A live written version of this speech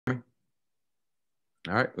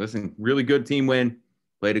All right. Listen, really good team win.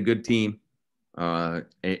 Played a good team.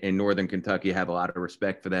 In Northern Kentucky, have a lot of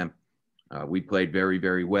respect for them. We played very,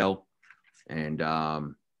 very well. And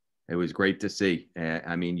it was great to see.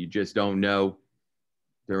 I mean, you just don't know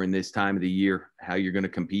during this time of the year how you're going to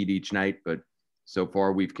compete each night. But so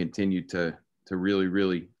far, we've continued to really,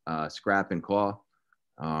 really scrap and claw.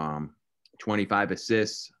 25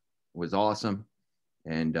 assists was awesome.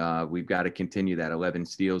 And we've got to continue that. 11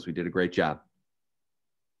 steals. We did a great job.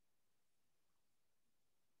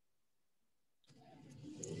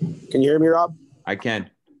 Can you hear me, Rob? I can.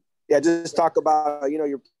 Yeah, just talk about,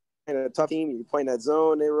 you're playing a tough team. You're playing that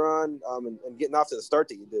zone they run and getting off to the start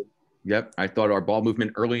that you did. Yep. I thought our ball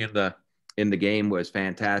movement early in the game was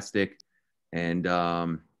fantastic. And,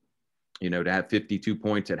 to have 52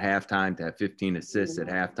 points at halftime, to have 15 assists at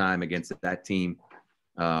halftime against that team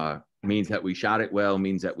means that we shot it well,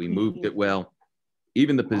 means that we moved it well.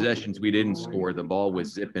 Even the possessions we didn't score, the ball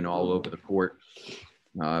was zipping all over the court.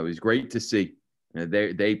 It was great to see.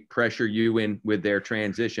 They pressure you in with their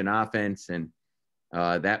transition offense, and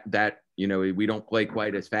we don't play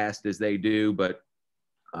quite as fast as they do, but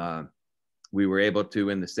we were able to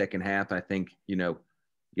in the second half, I think,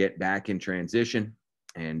 get back in transition,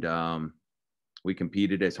 and we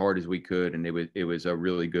competed as hard as we could, and it was a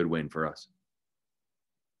really good win for us.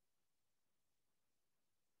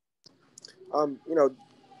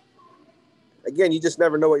 Again, you just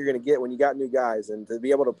never know what you're going to get when you got new guys, and to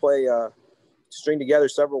be able to play string together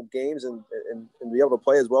several games and be able to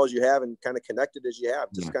play as well as you have and kind of connected as you have.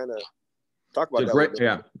 Just kind of talk about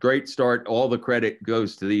that. Great start. All the credit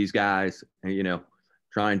goes to these guys,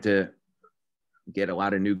 trying to get a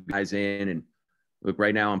lot of new guys in. And look,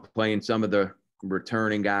 right now I'm playing some of the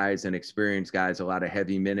returning guys and experienced guys a lot of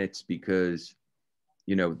heavy minutes because,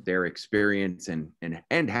 their experience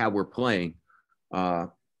and how we're playing.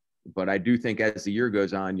 But I do think as the year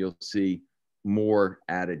goes on, you'll see more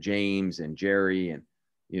out of James and Jerry and,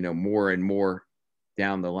 more and more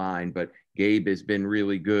down the line. But Gabe has been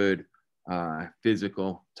really good,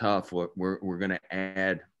 physical, tough. We're going to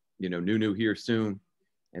add, Nunu here soon.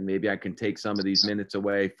 And maybe I can take some of these minutes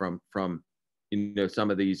away from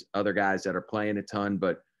some of these other guys that are playing a ton.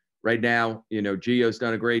 But right now, Gio's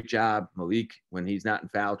done a great job. Malik, when he's not in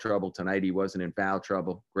foul trouble tonight, he wasn't in foul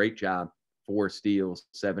trouble. Great job. 4 steals,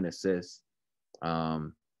 7 assists.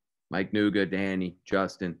 Mike Nuga, Danny,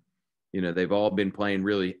 Justin, they've all been playing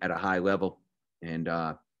really at a high level, and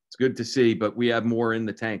it's good to see. But we have more in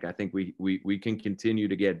the tank. I think we can continue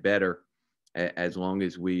to get better as long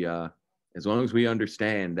as we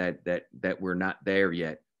understand that we're not there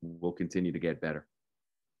yet. We'll continue to get better.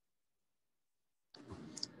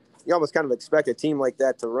 You almost kind of expect a team like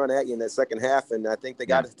that to run at you in that second half, and I think they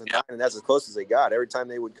got it to 9, and that's as close as they got. Every time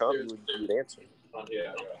they would come, you would answer.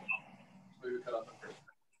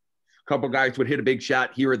 A couple guys would hit a big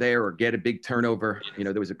shot here or there or get a big turnover.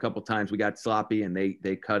 There was a couple times we got sloppy and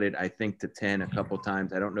they cut it, I think, to 10 a couple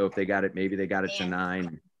times. I don't know if they got it. Maybe they got it to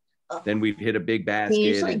 9. Then we'd hit a big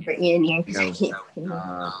basket and,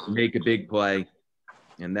 make a big play.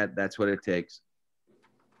 And that's what it takes.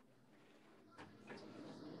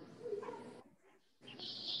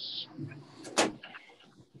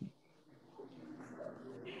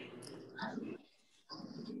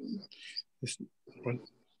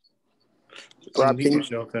 Rob, can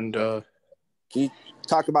you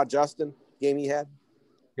talk about Justin, game he had?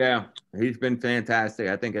 Yeah, he's been fantastic.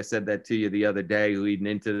 I think I said that to you the other day leading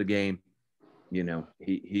into the game.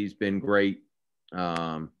 He's been great.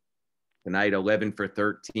 Tonight, 11 for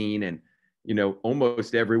 13. And,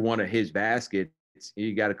 almost every one of his baskets,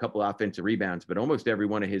 he got a couple offensive rebounds, but almost every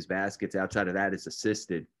one of his baskets outside of that is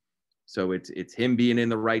assisted. So it's him being in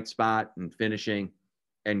the right spot and finishing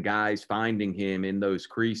and guys finding him in those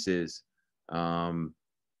creases.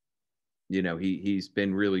 He's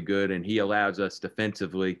been really good, and he allows us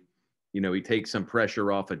defensively. He takes some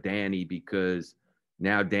pressure off of Danny because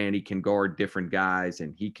now Danny can guard different guys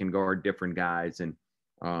and he can guard different guys. And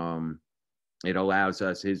it allows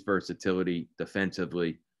us his versatility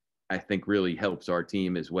defensively, I think really helps our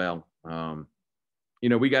team as well.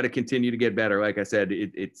 We got to continue to get better. Like I said,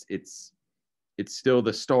 it's still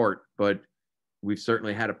the start, but we've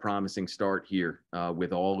certainly had a promising start here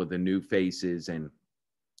with all of the new faces and,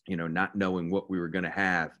 not knowing what we were going to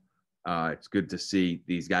have. It's good to see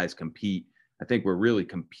these guys compete. I think we're really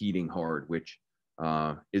competing hard, which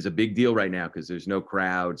is a big deal right now because there's no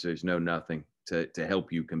crowds, there's no nothing to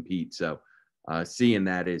help you compete. So seeing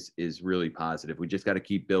that is really positive. We just got to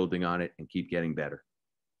keep building on it and keep getting better.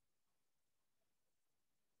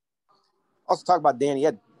 Also talk about Danny. He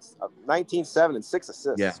had 19, 7, and 6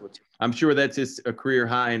 assists. Yeah, I'm sure that's just a career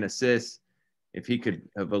high in assists. if he could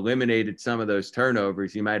have eliminated some of those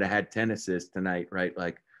turnovers, he might have had 10 assists tonight, right?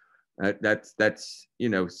 Like that's, you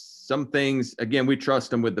know, some things, again, we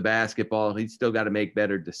trust him with the basketball. He's still got to make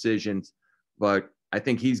better decisions, but I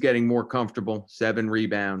think he's getting more comfortable. 7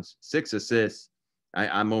 rebounds, 6 assists.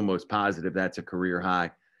 I'm almost positive that's a career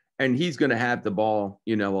high. And he's going to have the ball,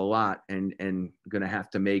 you know, a lot and going to have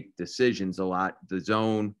to make decisions a lot. The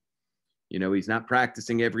zone, you know, he's not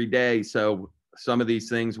practicing every day. So some of these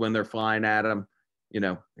things when they're flying at him, you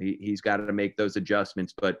know, he's got to make those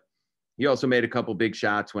adjustments. But he also made a couple big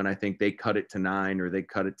shots when I think they cut it to 9 or they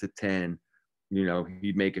cut it to 10. You know,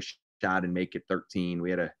 he'd make a shot and make it 13.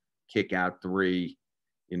 We had a kick out 3,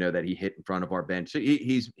 you know, that he hit in front of our bench. So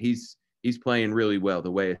he's playing really well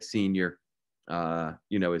the way a senior,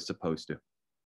 you know, is supposed to.